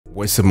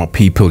What's up, my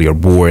people? Your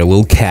boy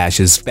Lil Cash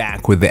is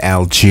back with the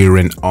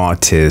Algerian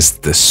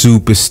artist, the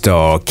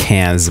superstar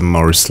Kenzza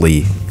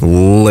Mersley.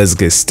 Let's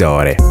get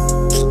started.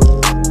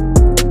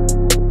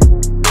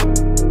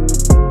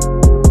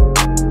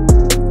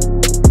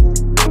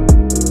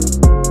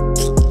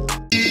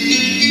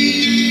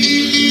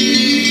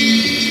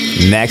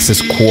 Next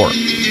is Court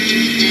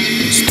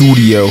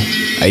Studio.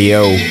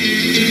 Ayo,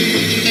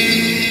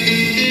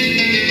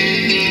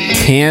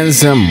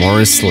 Kenzza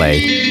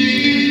Mersley.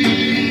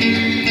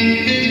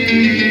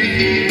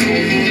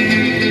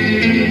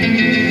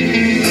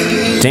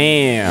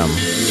 Damn.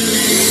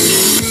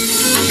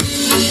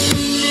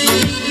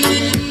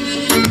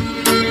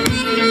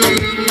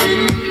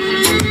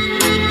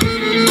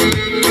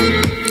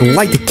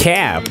 Like the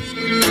cap.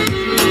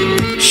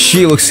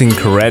 She looks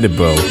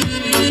incredible.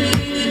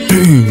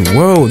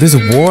 Whoa, there's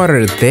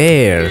water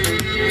there.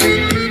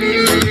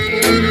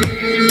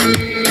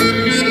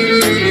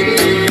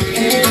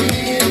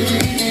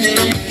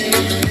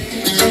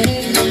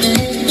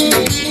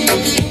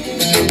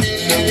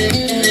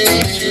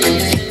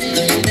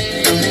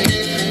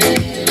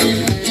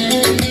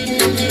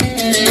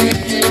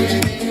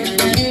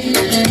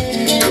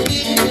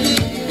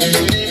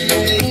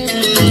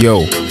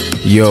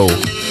 Yo,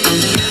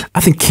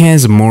 I think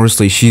Kenzza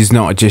Mersley, she's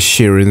not just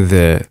sharing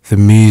the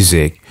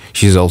music,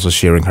 she's also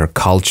sharing her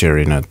culture,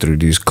 you know, through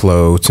these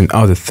clothes and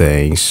other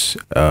things,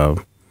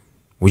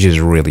 which is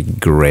really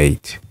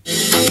great.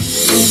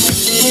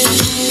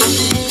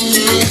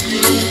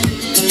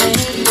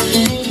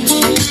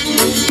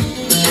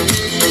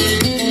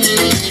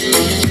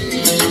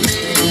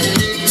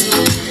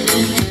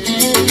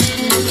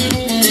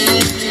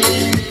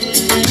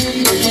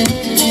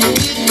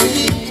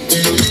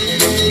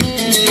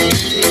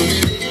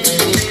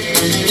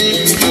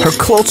 Her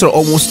clothes are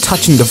almost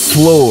touching the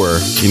floor,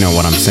 you know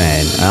what I'm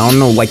saying? I don't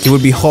know, like it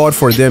would be hard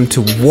for them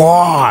to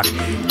walk.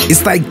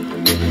 It's like,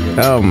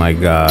 oh my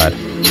God.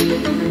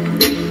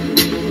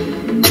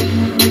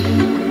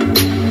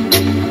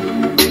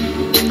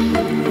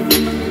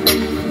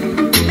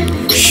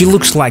 She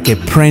looks like a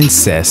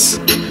princess.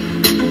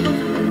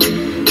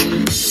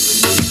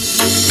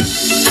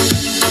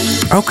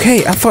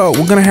 Okay, I thought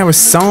we're gonna have a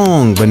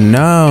song, but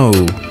no.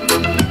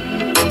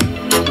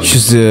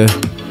 She's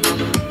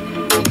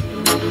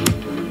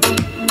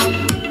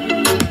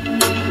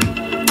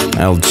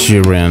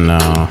Algerian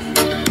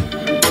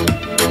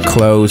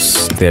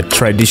clothes, their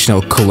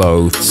traditional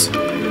clothes.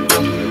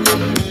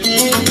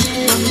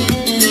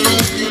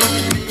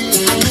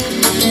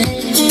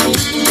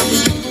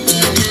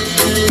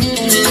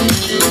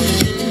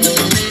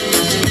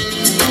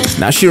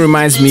 Now she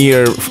reminds me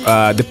of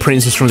the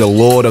princess from the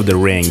Lord of the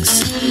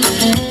Rings.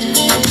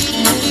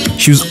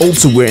 She was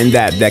also wearing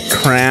that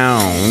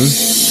crown.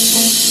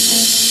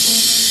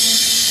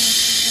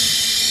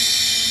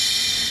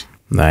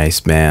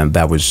 Nice, man.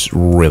 That was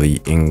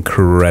really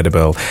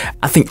incredible.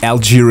 I think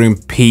Algerian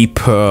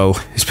people,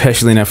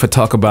 especially if I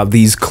talk about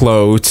these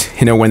clothes,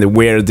 you know, when they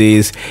wear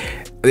these,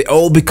 they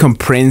all become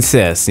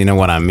princess, you know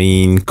what I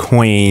mean?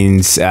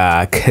 Queens,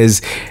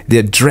 because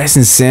their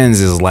dressing sense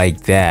is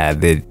like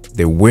that.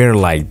 They wear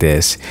like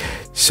this.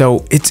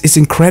 So it's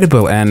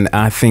incredible, and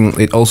I think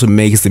it also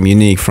makes them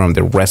unique from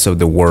the rest of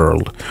the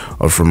world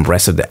or from the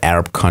rest of the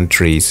Arab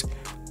countries.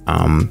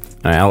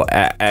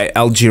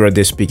 Algeria,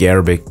 they speak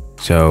Arabic.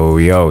 So,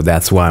 yo,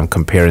 that's why I'm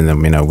comparing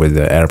them, you know, with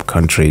the Arab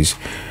countries.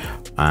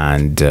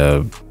 And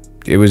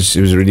it was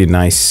really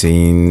nice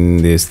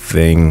seeing this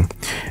thing.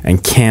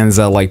 And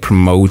Kenzza, like,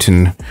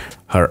 promoting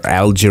her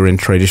Algerian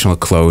traditional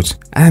clothes.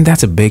 And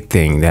that's a big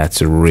thing.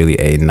 That's really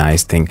a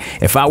nice thing.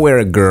 If I were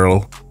a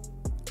girl,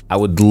 I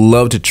would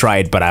love to try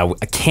it, but I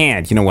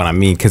can't, you know what I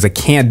mean? Because I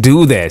can't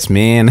do this,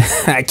 man.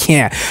 I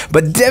can't.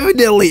 But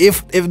definitely,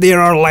 if there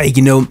are, like,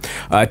 you know,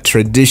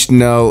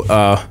 traditional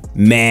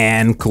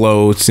man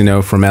clothes, you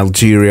know, from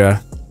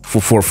Algeria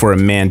for a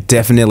man,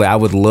 definitely I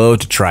would love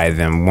to try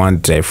them one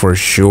day for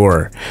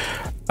sure.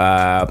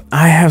 I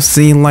have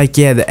seen, like,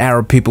 yeah, the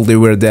Arab people, they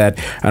wear that,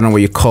 I don't know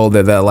what you call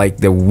that, like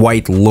the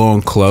white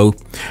long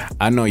cloth.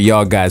 I know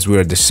y'all guys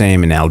wear the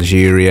same in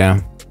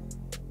Algeria.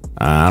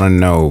 I don't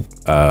know,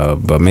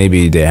 but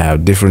maybe they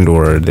have different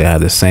or they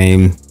have the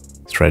same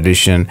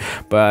tradition,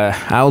 but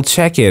I'll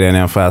check it, and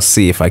if I'll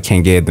see if I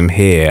can get them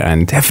here.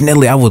 And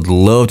definitely I would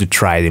love to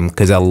try them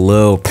because I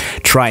love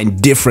trying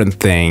different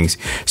things.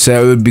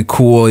 So it would be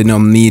cool, you know,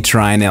 me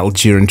trying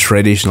Algerian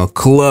traditional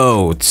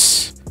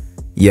clothes.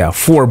 Yeah,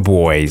 for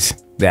boys.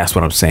 That's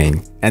what I'm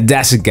saying. And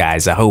that's it,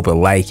 guys. I hope you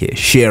like it.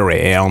 Share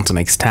it. And until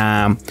next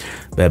time,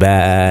 bye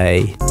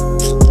bye.